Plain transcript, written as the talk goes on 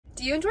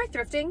Do you enjoy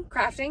thrifting,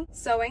 crafting,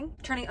 sewing,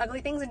 turning ugly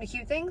things into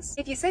cute things?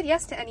 If you said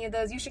yes to any of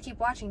those, you should keep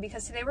watching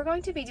because today we're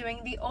going to be doing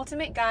the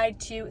ultimate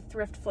guide to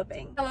thrift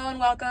flipping. Hello and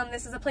welcome.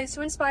 This is a place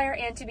to inspire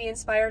and to be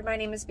inspired. My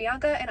name is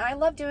Bianca and I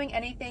love doing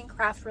anything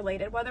craft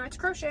related, whether it's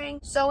crocheting,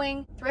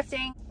 sewing,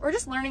 thrifting, or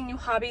just learning new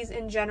hobbies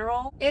in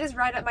general. It is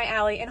right up my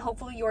alley and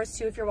hopefully yours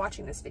too if you're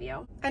watching this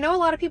video. I know a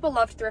lot of people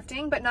love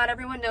thrifting, but not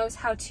everyone knows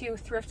how to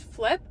thrift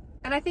flip.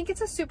 And I think it's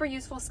a super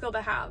useful skill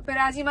to have. But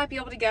as you might be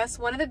able to guess,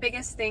 one of the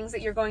biggest things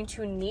that you're going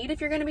to need if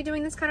you're going to be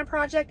doing this kind of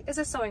project is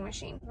a sewing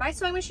machine. My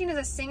sewing machine is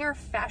a Singer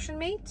Fashion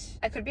Mate.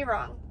 I could be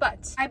wrong,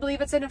 but I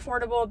believe it's an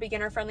affordable,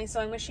 beginner-friendly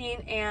sewing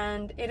machine,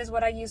 and it is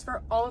what I use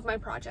for all of my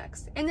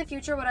projects. In the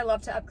future, would I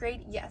love to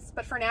upgrade? Yes,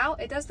 but for now,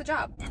 it does the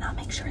job. And I'll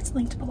make sure it's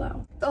linked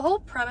below. The whole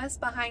premise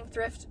behind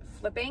thrift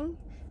flipping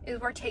is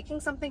we're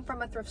taking something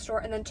from a thrift store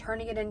and then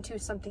turning it into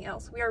something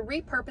else. We are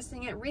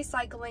repurposing it,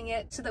 recycling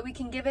it so that we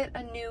can give it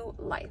a new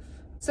life.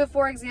 So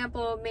for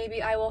example,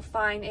 maybe I will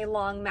find a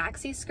long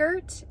maxi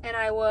skirt and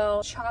I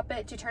will chop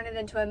it to turn it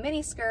into a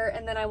mini skirt,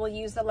 and then I will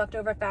use the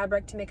leftover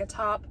fabric to make a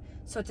top,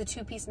 so it's a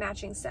two-piece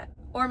matching set.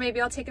 Or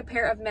maybe I'll take a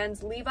pair of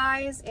men's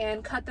Levi's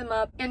and cut them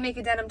up and make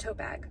a denim tote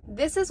bag.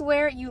 This is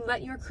where you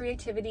let your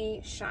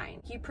creativity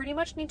shine. You pretty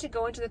much need to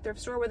go into the thrift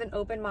store with an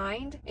open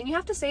mind, and you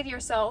have to say to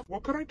yourself,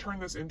 what could I turn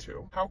this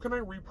into? How can I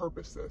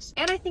repurpose this?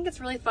 And I think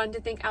it's really fun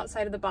to think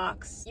outside of the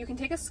box. You can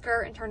take a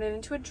skirt and turn it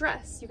into a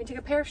dress. You can take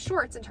a pair of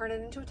shorts and turn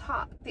it into a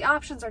top. The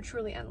options are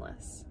truly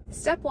endless.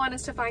 Step 1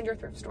 is to find your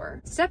thrift store.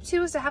 Step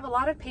 2 is to have a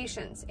lot of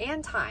patience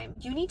and time.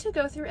 You need to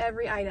go through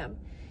every item.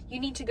 You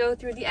need to go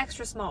through the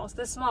extra smalls,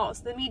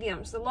 the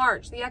mediums, the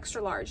large, the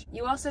extra large.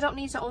 You also don't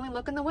need to only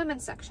look in the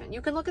women's section. You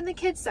can look in the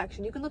kids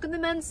section. You can look in the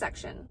men's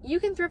section. You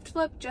can thrift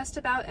flip just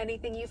about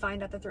anything you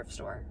find at the thrift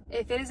store.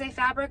 If it is a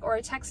fabric or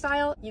a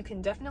textile, you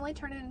can definitely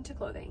turn it into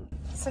clothing.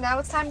 So now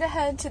it's time to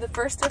head to the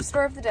first thrift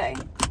store of the day.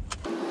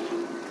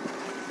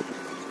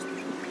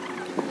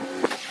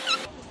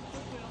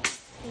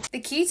 The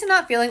key to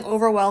not feeling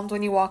overwhelmed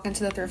when you walk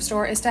into the thrift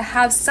store is to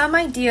have some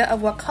idea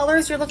of what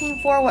colors you're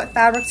looking for, what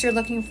fabrics you're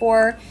looking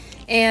for,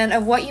 and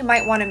of what you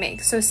might want to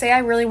make. So say I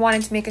really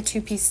wanted to make a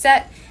two-piece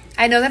set.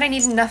 I know that I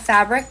need enough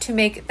fabric to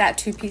make that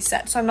two-piece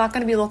set, so I'm not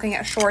going to be looking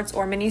at shorts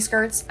or mini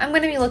skirts. I'm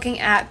going to be looking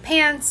at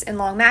pants and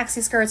long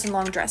maxi skirts and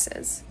long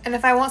dresses. And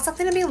if I want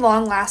something to be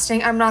long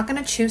lasting, I'm not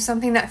going to choose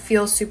something that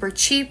feels super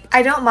cheap.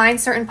 I don't mind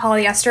certain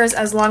polyesters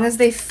as long as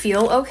they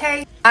feel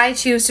okay. I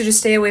choose to just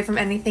stay away from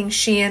anything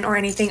Shein or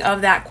anything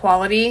of that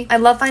quality. I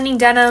love finding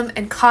denim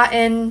and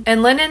cotton,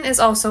 and linen is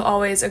also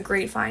always a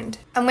great find.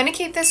 I'm going to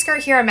keep this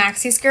skirt here a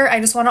maxi skirt. I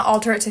just want to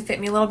alter it to fit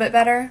me a little bit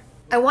better.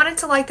 I wanted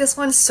to like this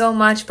one so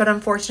much, but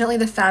unfortunately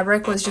the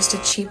fabric was just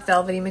a cheap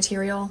velvety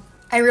material.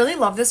 I really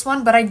love this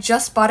one, but I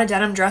just bought a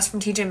denim dress from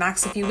TJ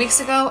Maxx a few weeks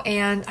ago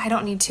and I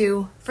don't need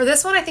to. For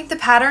this one, I think the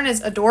pattern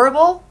is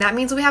adorable. That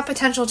means we have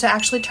potential to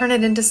actually turn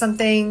it into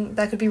something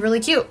that could be really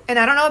cute. And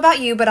I don't know about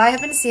you, but I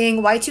have been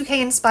seeing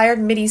Y2K inspired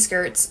midi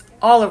skirts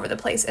all over the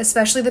place,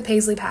 especially the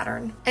paisley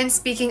pattern. And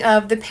speaking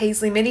of the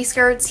paisley midi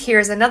skirts,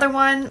 here's another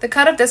one. The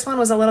cut of this one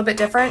was a little bit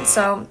different,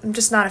 so I'm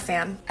just not a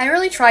fan. I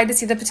really tried to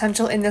see the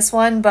potential in this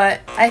one, but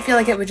I feel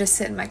like it would just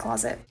sit in my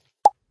closet.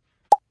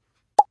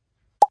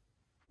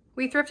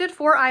 We thrifted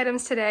 4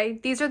 items today.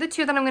 These are the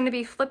 2 that I'm going to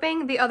be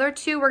flipping. The other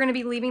 2, we're going to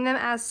be leaving them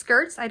as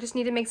skirts. I just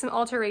need to make some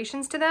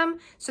alterations to them,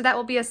 so that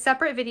will be a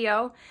separate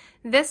video.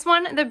 This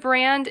one, the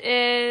brand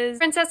is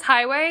Princess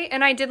Highway,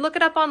 and I did look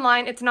it up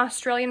online. It's an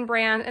Australian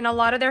brand, and a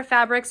lot of their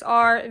fabrics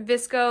are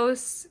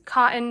viscose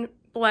cotton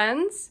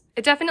blends.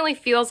 It definitely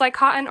feels like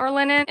cotton or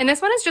linen, and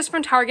this one is just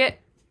from Target.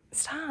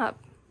 Stop.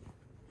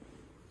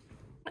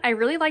 I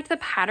really liked the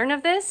pattern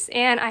of this,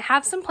 and I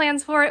have some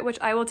plans for it, which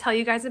I will tell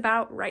you guys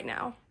about right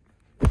now.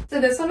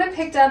 So this one I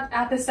picked up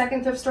at the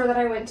second thrift store that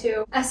I went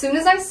to. As soon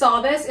as I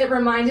saw this, it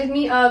reminded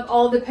me of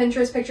all the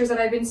Pinterest pictures that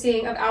I've been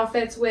seeing of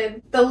outfits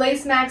with the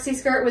lace maxi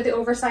skirt with the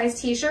oversized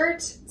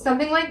t-shirt.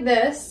 Something like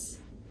this.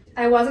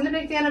 I wasn't a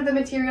big fan of the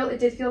material. It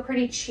did feel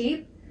pretty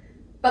cheap,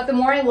 but the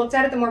more I looked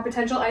at it, the more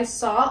potential I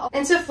saw.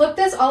 And to flip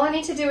this, all I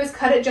need to do is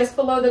cut it just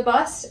below the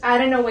bust,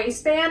 add in a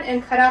waistband,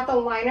 and cut out the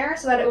liner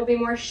so that it will be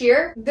more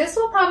sheer. This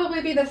will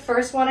probably be the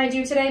first one I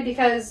do today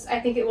because I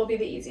think it will be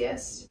the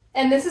easiest.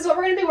 And this is what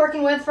we're going to be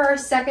working with for our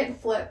second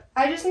flip.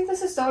 I just think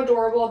this is so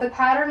adorable. The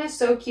pattern is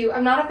so cute.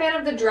 I'm not a fan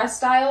of the dress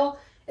style.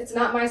 It's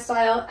not my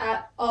style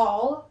at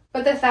all.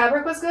 But the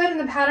fabric was good and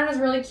the pattern is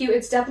really cute.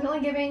 It's definitely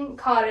giving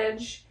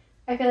cottage.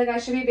 I feel like I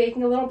should be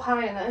baking a little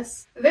pie in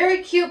this.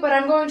 Very cute, but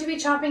I'm going to be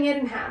chopping it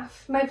in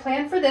half. My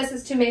plan for this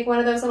is to make one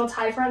of those little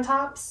tie front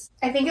tops.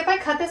 I think if I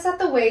cut this at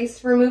the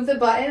waist, remove the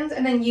buttons,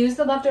 and then use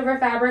the leftover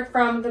fabric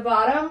from the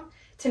bottom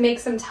to make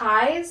some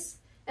ties,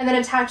 and then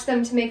attach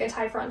them to make a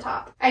tie front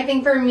top. I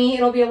think for me,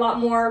 it'll be a lot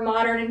more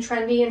modern and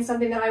trendy and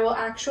something that I will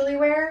actually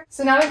wear.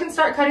 So now I can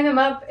start cutting them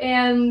up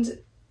and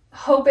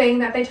hoping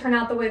that they turn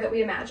out the way that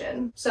we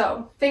imagine.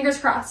 So fingers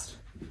crossed.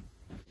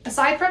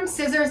 Aside from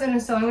scissors and a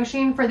sewing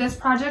machine, for this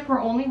project, we're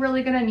only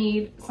really gonna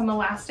need some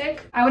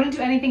elastic. I wouldn't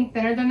do anything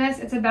thinner than this.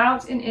 It's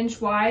about 1 inch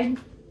wide.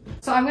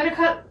 So I'm gonna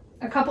cut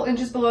a couple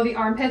inches below the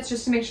armpits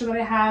just to make sure that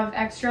I have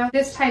extra.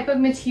 This type of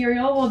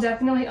material will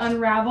definitely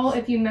unravel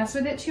if you mess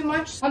with it too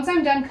much. Once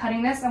I'm done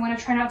cutting this, I'm going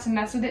to try not to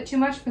mess with it too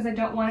much because I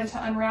don't want it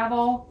to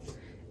unravel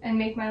and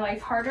make my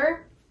life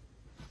harder.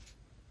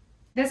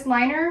 This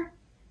liner,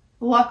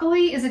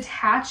 luckily, is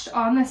attached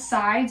on the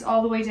sides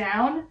all the way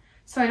down,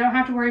 so I don't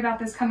have to worry about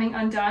this coming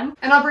undone.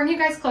 And I'll bring you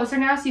guys closer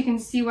now so you can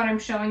see what I'm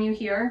showing you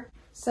here.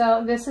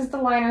 So this is the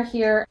liner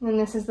here, and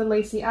this is the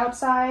lacy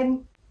outside.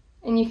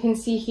 And you can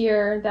see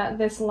here that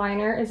this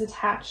liner is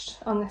attached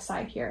on this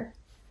side here.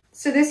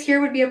 So this here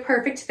would be a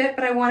perfect fit,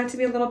 but I want it to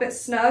be a little bit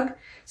snug.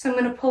 So I'm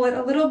going to pull it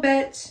a little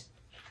bit,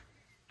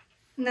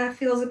 and that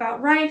feels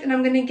about right. And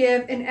I'm going to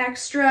give an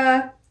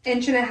extra 1.5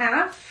 inches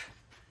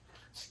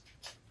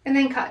and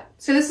then cut.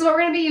 So this is what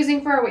we're going to be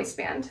using for our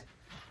waistband.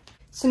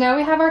 So now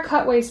we have our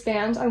cut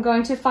waistband. I'm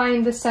going to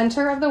find the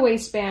center of the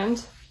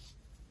waistband,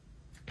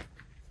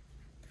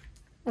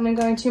 and I'm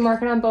going to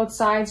mark it on both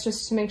sides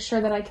just to make sure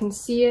that I can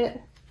see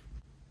it.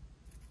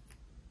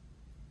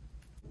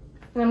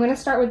 And I'm going to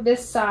start with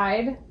this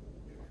side,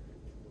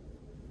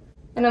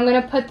 and I'm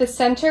going to put the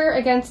center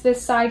against this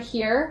side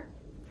here,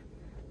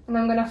 and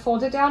I'm going to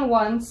fold it down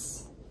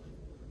once,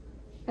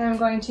 and I'm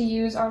going to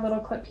use our little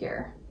clip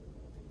here.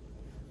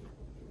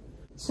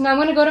 So now I'm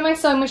going to go to my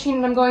sewing machine,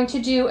 and I'm going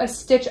to do a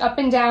stitch up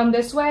and down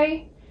this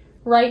way,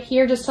 right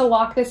here, just to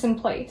lock this in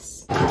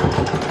place.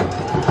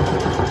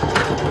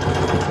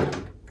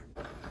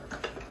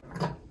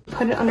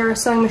 Put it under a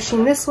sewing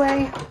machine this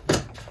way.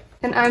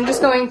 And I'm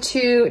just going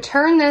to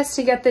turn this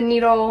to get the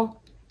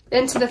needle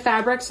into the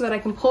fabric so that I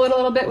can pull it a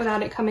little bit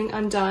without it coming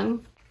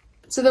undone.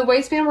 So the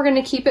waistband, we're going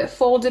to keep it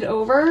folded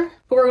over,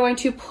 but we're going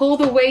to pull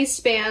the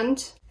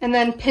waistband and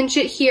then pinch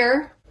it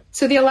here.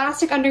 So the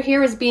elastic under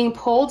here is being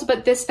pulled,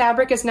 but this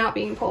fabric is not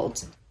being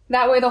pulled.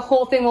 That way the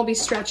whole thing will be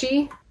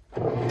stretchy.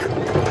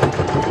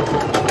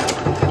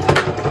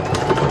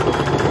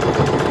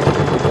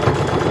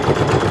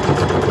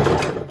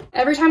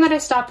 Every time that I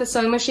stop the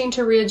sewing machine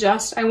to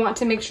readjust, I want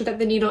to make sure that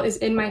the needle is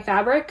in my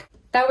fabric.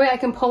 That way I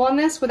can pull on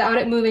this without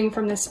it moving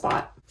from this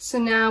spot. So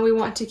now we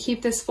want to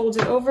keep this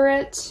folded over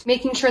it,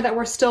 making sure that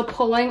we're still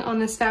pulling on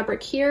this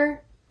fabric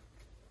here.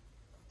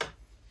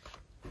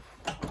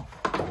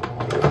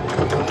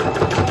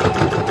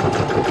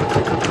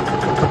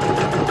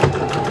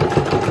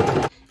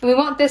 And we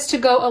want this to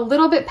go a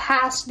little bit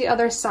past the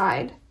other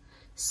side.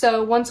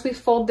 So once we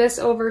fold this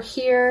over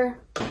here,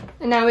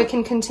 and now we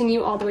can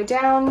continue all the way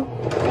down.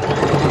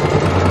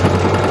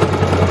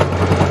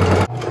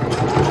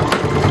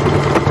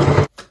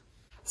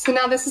 So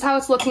now this is how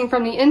it's looking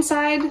from the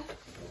inside,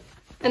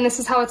 and this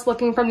is how it's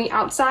looking from the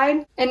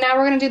outside. And now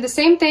we're going to do the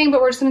same thing,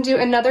 but we're just going to do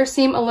another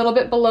seam a little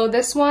bit below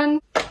this one.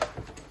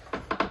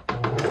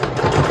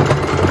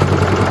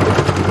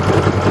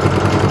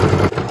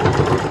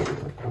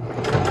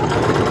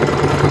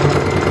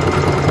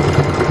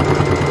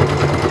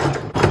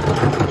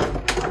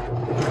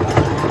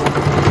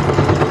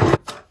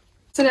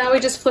 So now we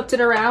just flipped it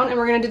around, and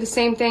we're going to do the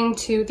same thing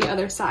to the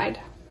other side.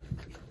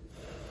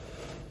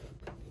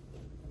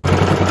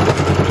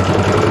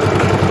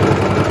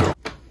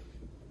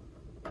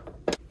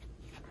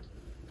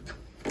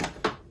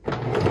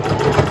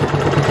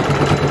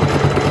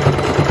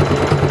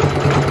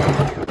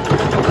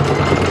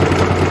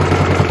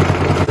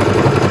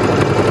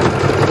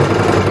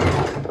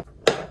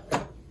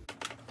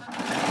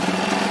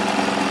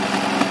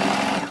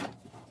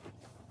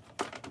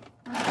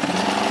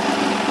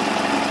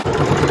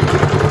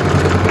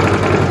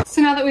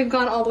 Now that we've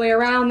gone all the way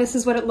around, this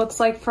is what it looks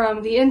like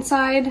from the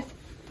inside,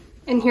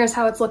 and here's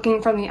how it's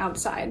looking from the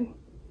outside.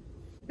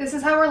 This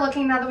is how we're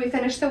looking now that we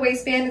finished the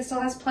waistband. It still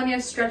has plenty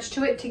of stretch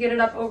to it to get it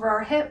up over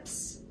our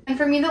hips. And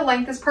for me, the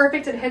length is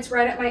perfect. It hits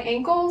right at my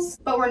ankles,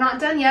 but we're not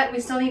done yet. We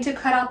still need to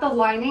cut out the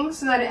lining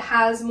so that it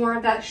has more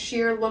of that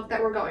sheer look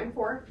that we're going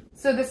for.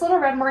 So this little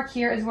red mark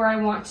here is where I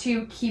want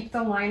to keep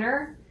the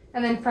liner,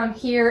 and then from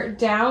here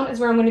down is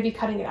where I'm going to be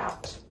cutting it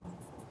out.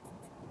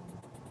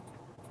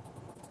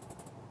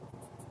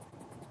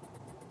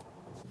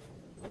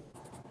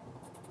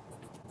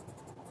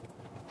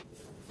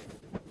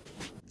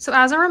 So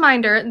as a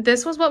reminder,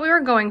 this was what we were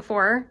going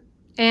for,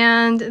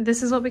 and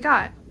this is what we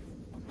got.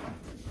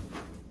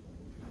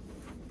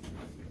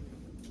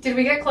 Did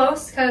we get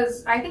close?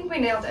 Because I think we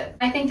nailed it.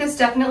 I think this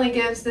definitely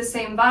gives the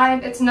same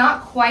vibe. It's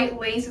not quite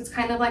lace, it's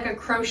kind of like a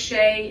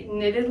crochet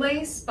knitted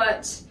lace,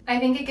 but I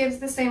think it gives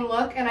the same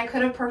look, and I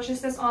could have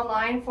purchased this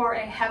online for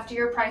a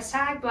heftier price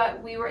tag,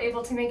 but we were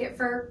able to make it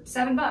for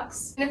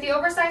 $7. And if the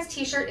oversized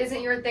t-shirt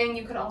isn't your thing,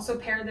 you could also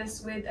pair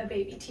this with a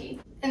baby tee.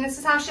 And this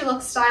is how she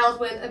looks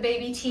styled with a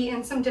baby tee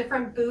and some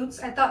different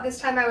boots. I thought this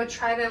time I would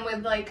try them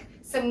with like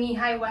some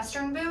knee-high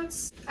Western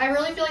boots. I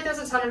really feel like there's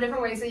a ton of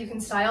different ways that you can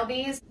style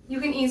these. You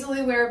can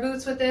easily wear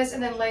boots with this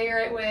and then layer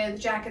it with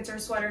jackets or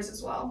sweaters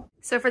as well.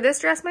 So for this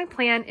dress, my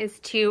plan is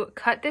to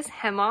cut this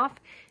hem off,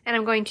 and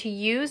I'm going to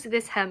use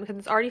this hem because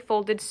it's already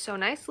folded so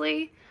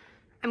nicely.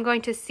 I'm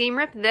going to seam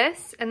rip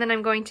this, and then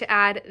I'm going to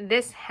add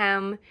this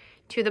hem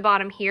to the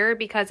bottom here,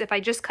 because if I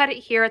just cut it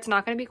here, it's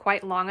not going to be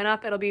quite long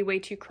enough. It'll be way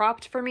too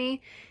cropped for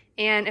me.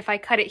 And if I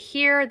cut it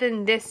here,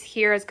 then this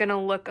here is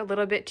gonna look a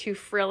little bit too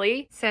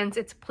frilly since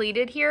it's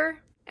pleated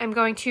here. I'm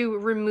going to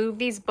remove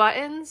these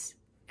buttons,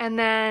 and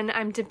then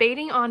I'm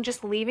debating on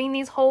just leaving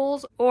these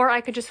holes, or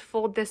I could just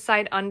fold this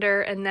side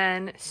under and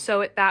then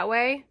sew it that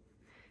way.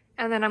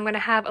 And then I'm gonna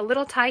have a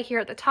little tie here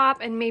at the top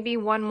and maybe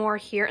one more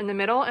here in the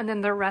middle, and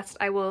then the rest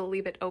I will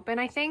leave it open,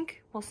 I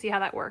think. We'll see how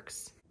that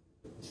works.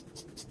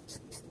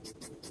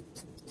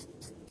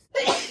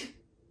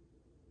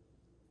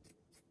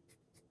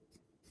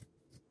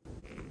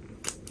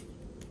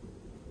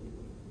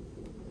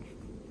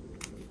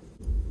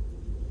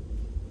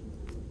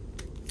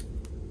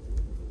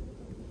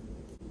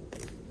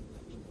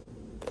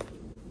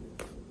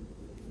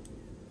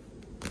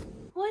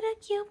 What a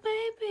cute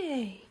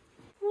baby.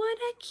 What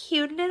a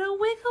cute little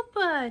wiggle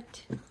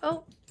butt.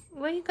 Oh,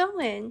 where you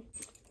going?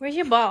 Where's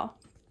your ball?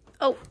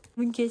 Oh,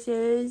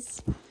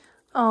 kisses.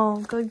 Oh,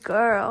 good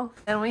girl.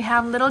 Then we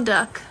have little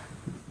duck.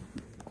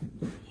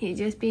 He's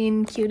just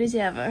being cute as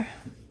ever.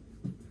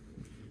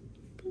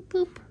 Boop,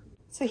 boop.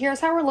 So here's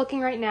how we're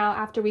looking right now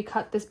after we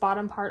cut this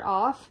bottom part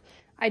off.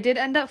 I did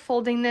end up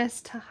folding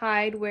this to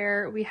hide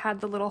where we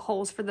had the little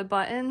holes for the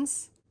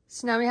buttons.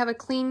 So now we have a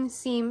clean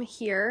seam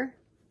here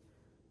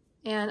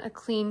and a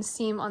clean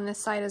seam on this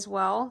side as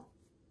well.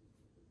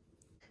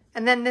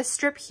 And then this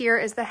strip here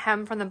is the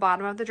hem from the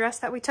bottom of the dress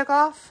that we took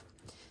off.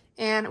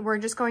 And we're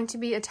just going to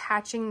be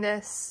attaching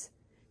this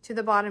to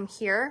the bottom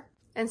here.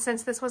 And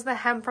since this was the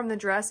hem from the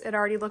dress, it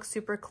already looks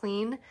super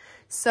clean.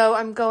 So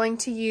I'm going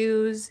to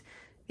use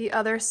the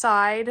other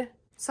side.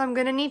 So I'm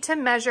gonna need to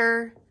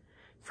measure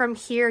from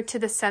here to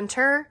the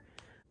center.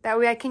 That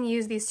way I can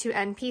use these two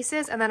end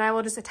pieces, and then I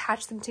will just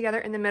attach them together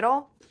in the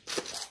middle.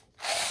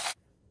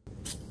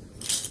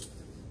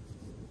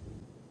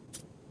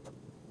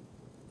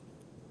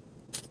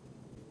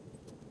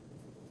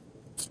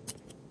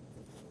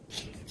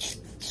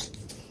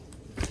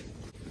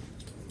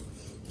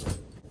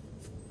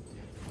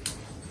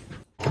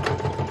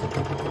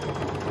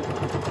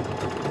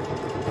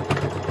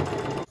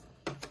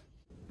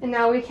 And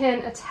now we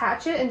can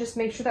attach it and just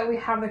make sure that we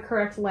have the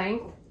correct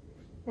length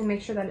and make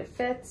sure that it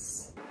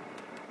fits.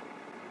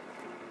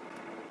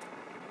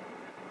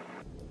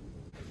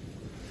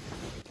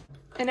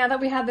 And now that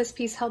we have this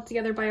piece held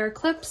together by our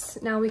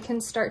clips, now we can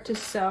start to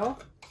sew.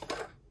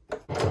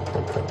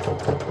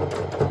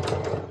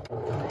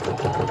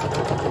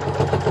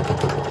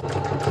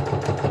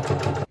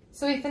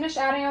 So we finished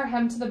adding our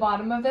hem to the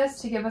bottom of this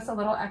to give us a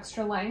little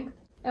extra length.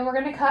 And we're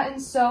gonna cut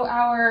and sew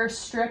our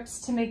strips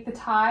to make the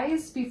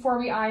ties before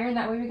we iron.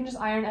 That way we can just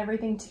iron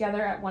everything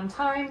together at one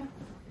time.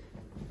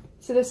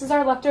 So this is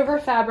our leftover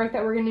fabric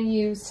that we're gonna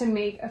use to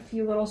make a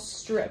few little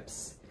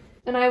strips.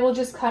 And I will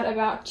just cut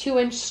about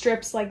 2-inch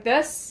strips like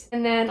this.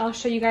 And then I'll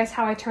show you guys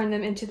how I turn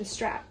them into the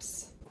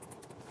straps.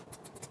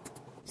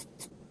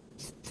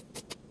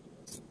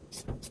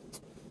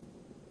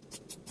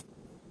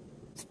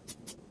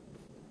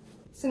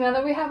 So now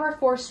that we have our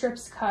 4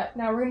 strips cut,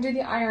 now we're gonna do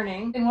the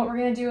ironing. And what we're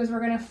gonna do is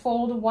we're gonna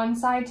fold one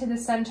side to the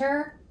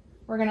center.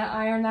 We're gonna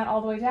iron that all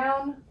the way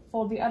down,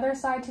 fold the other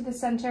side to the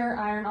center,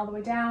 iron all the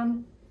way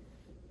down.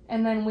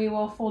 And then we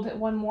will fold it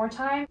one more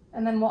time,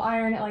 and then we'll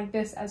iron it like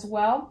this as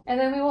well. And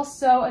then we will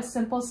sew a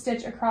simple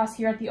stitch across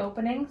here at the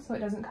opening so it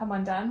doesn't come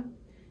undone.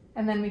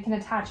 And then we can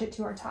attach it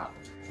to our top.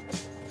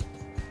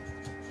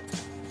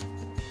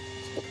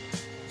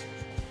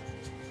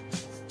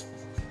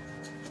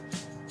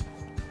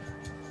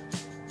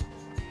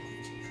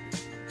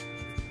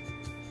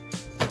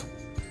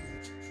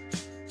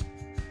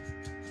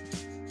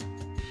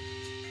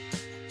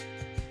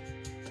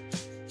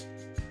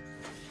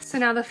 So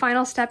now the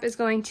final step is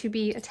going to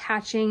be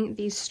attaching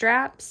these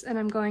straps, and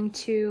I'm going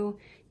to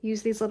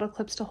use these little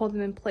clips to hold them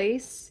in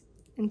place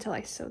until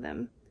I sew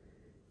them.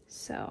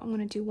 So I'm going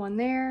to do one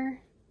there,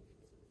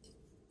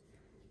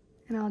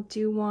 and I'll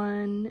do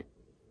one,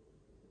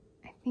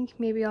 I think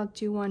maybe I'll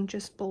do one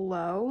just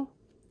below.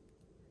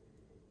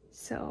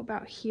 So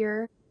about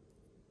here.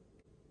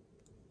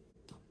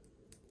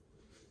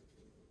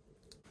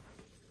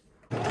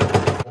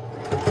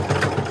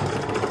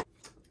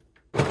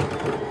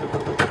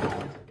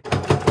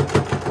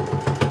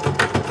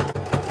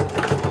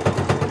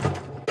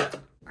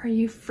 Are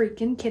you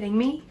freaking kidding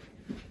me?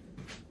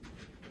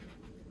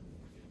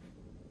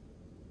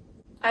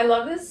 I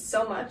love this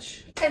so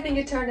much. I think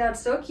it turned out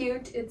so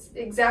cute. It's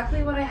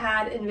exactly what I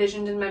had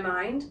envisioned in my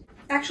mind.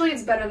 Actually,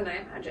 it's better than I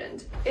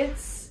imagined.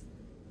 It's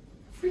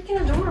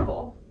freaking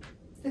adorable.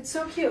 It's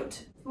so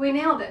cute. We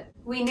nailed it.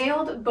 We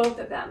nailed both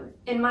of them,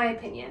 in my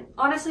opinion.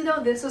 Honestly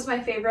though, this was my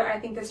favorite. I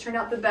think this turned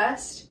out the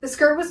best. The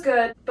skirt was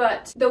good,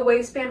 but the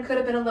waistband could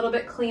have been a little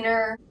bit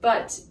cleaner,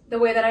 but the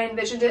way that I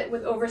envisioned it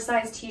with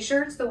oversized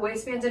t-shirts, the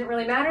waistband didn't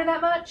really matter that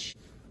much.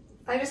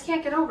 I just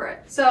can't get over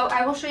it. So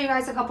I will show you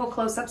guys a couple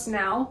close-ups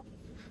now.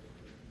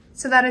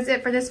 So that is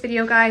it for this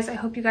video, guys. I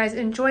hope you guys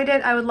enjoyed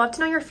it. I would love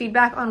to know your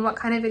feedback on what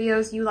kind of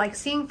videos you like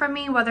seeing from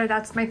me, whether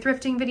that's my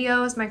thrifting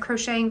videos, my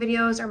crocheting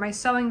videos, or my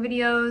sewing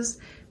videos.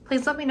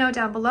 Please let me know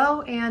down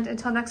below, and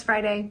until next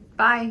Friday,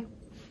 bye.